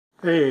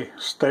Hey,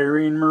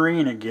 Styrene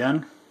Marine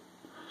again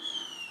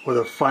with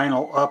a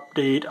final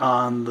update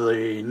on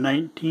the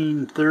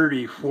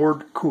 1930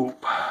 Ford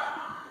Coupe.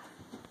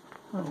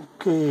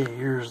 Okay,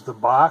 here's the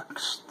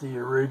box, the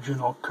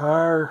original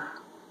car,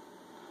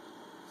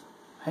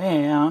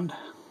 and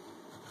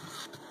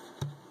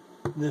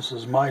this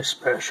is my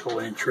special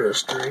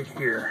interest right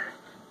here.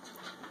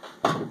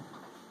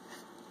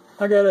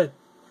 I got a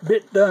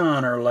bit done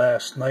on her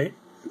last night.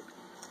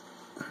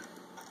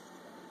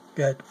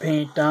 Got the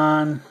paint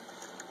on,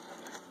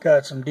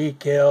 got some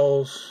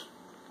decals,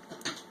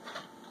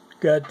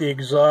 got the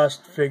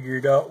exhaust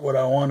figured out what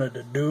I wanted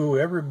to do.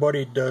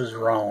 Everybody does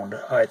round.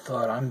 I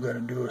thought I'm going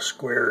to do a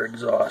square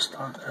exhaust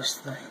on this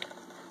thing.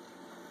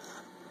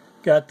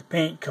 Got the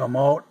paint come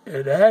out.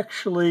 It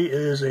actually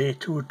is a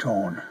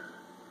two-tone.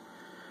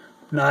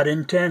 Not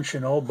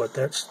intentional, but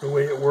that's the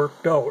way it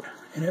worked out.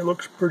 And it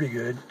looks pretty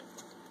good.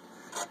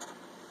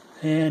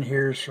 And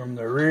here's from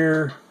the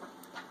rear.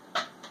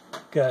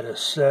 Got a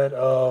set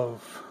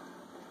of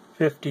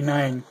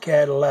 59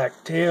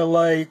 Cadillac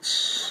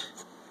taillights.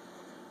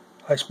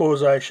 I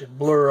suppose I should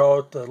blur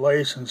out the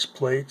license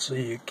plate so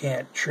you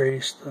can't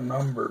trace the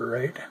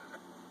number,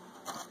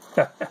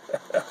 right?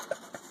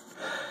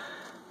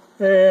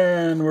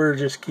 And we're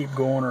just keep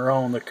going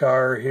around the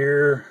car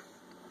here.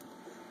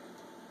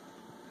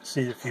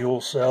 See the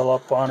fuel cell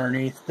up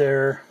underneath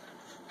there.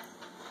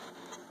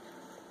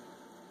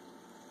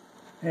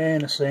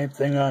 And the same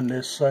thing on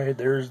this side.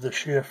 There's the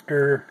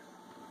shifter.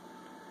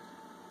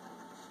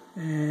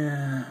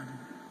 And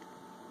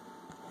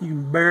you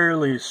can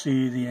barely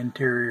see the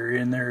interior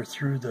in there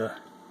through the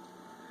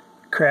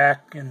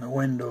crack in the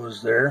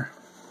windows there.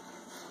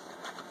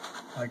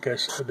 Like I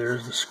said,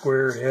 there's the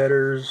square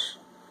headers.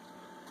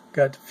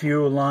 Got the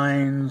fuel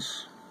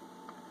lines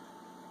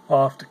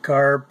off the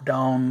carb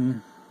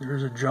down.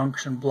 There's a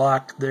junction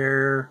block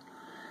there.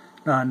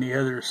 On the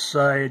other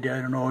side, I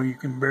don't know, you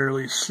can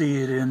barely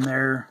see it in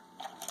there.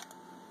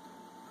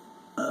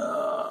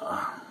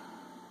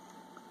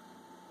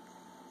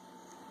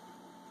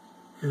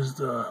 Is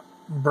the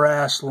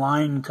brass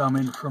line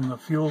coming from the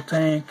fuel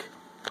tank,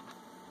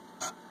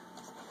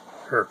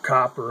 or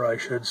copper I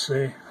should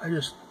say. I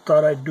just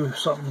thought I'd do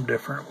something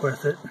different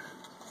with it.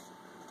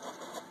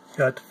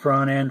 Got the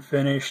front end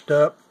finished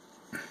up,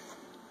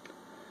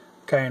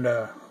 kind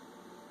of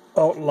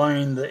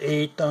outlined the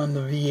 8 on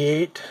the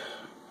V8,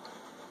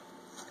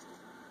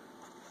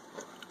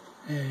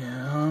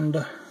 and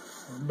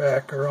we're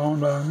back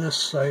around on this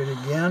side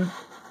again.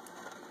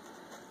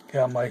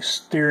 Got my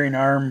steering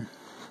arm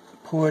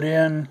put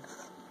in.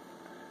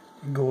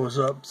 It goes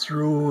up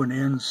through and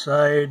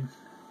inside.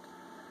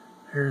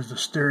 Here's the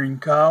steering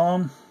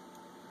column,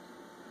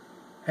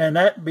 and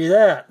that'd be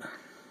that.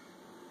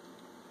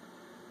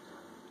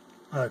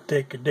 I'll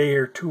take a day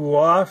or two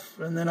off,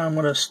 and then I'm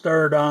going to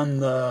start on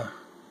the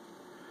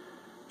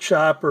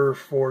chopper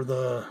for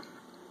the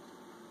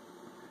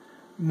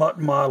Mutt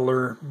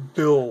Modeler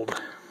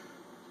build.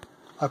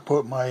 I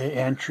put my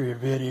entry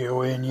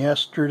video in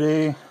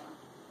yesterday,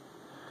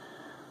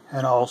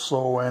 and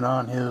also went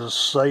on his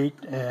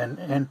site and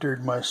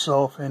entered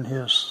myself in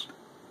his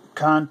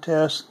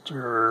contest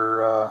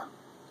or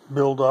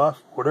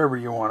build-off, whatever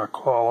you want to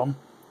call them.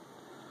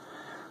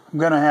 I'm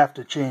going to have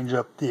to change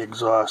up the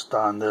exhaust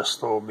on this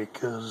though,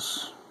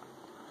 because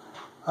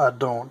I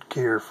don't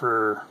care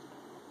for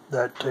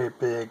that type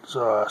of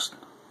exhaust.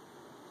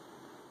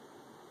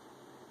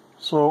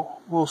 So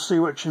we'll see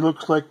what she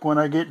looks like when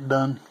I get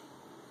done.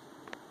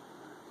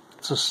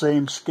 It's the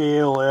same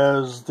scale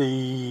as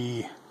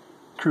the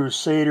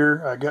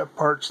Crusader. I got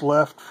parts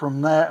left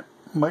from that.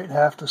 Might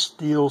have to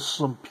steal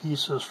some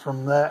pieces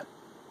from that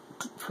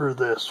for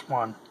this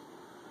one.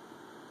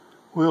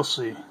 We'll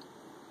see.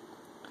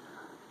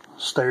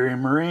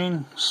 Styrene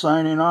Marine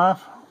signing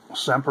off.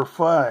 Semper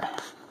Fi.